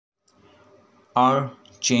Our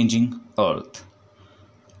changing Earth.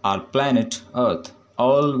 Our planet Earth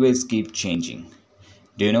always keep changing.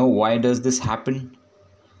 Do you know why does this happen?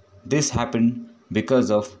 This happen because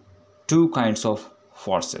of two kinds of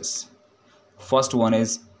forces. First one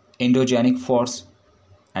is endogenic force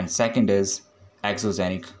and second is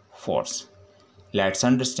exogenic force. Let's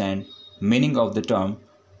understand meaning of the term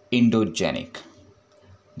endogenic.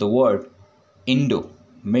 The word Indo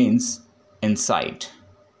means inside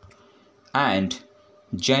and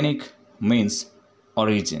genic means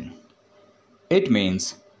origin. It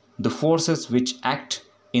means the forces which act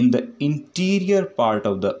in the interior part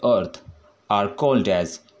of the earth are called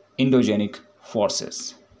as endogenic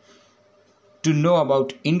forces. To know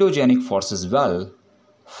about endogenic forces well,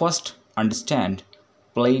 first understand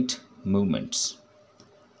plate movements.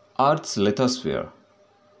 Earth's lithosphere.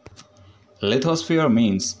 Lithosphere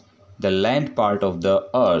means the land part of the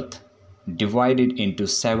earth divided into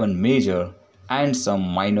 7 major and some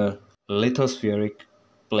minor lithospheric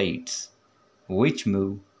plates which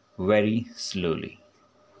move very slowly.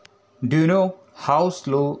 Do you know how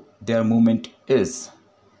slow their movement is?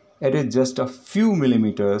 It is just a few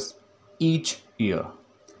millimeters each year.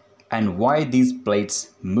 And why these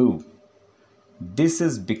plates move? This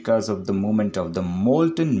is because of the movement of the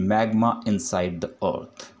molten magma inside the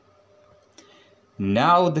earth.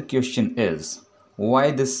 Now the question is,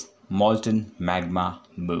 why this molten magma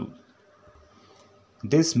move?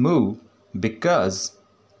 This move because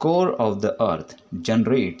core of the earth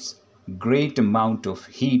generates great amount of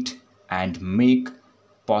heat and make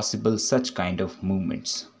possible such kind of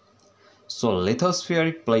movements. So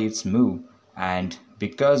lithospheric plates move, and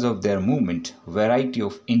because of their movement variety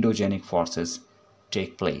of endogenic forces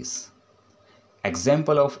take place.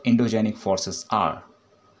 Example of endogenic forces are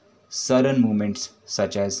sudden movements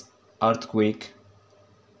such as earthquake,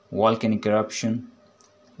 volcanic eruption,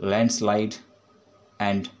 landslide,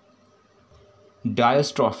 and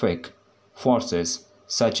diastrophic forces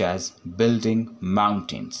such as building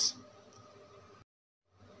mountains.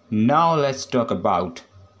 Now let's talk about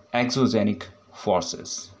exogenic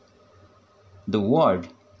forces. The word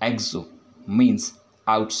exo means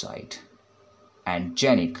outside and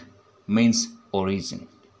genic means origin.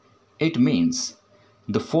 It means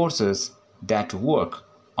the forces that work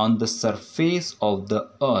on the surface of the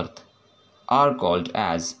earth are called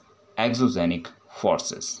as exogenic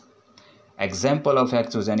forces. Example of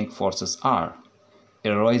exogenic forces are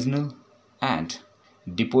erosional and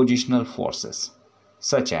depositional forces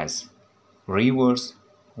such as rivers,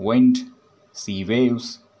 wind, sea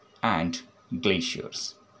waves, and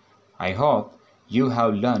glaciers. I hope you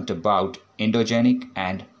have learnt about endogenic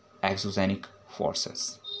and exogenic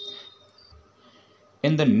forces.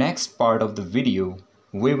 In the next part of the video,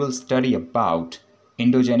 we will study about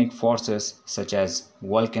endogenic forces such as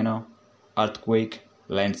volcano, earthquake,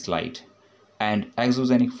 landslide, and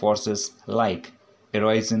exogenic forces like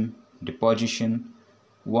erosion, deposition,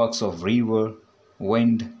 works of river,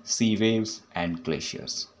 wind, sea waves, and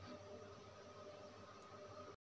glaciers.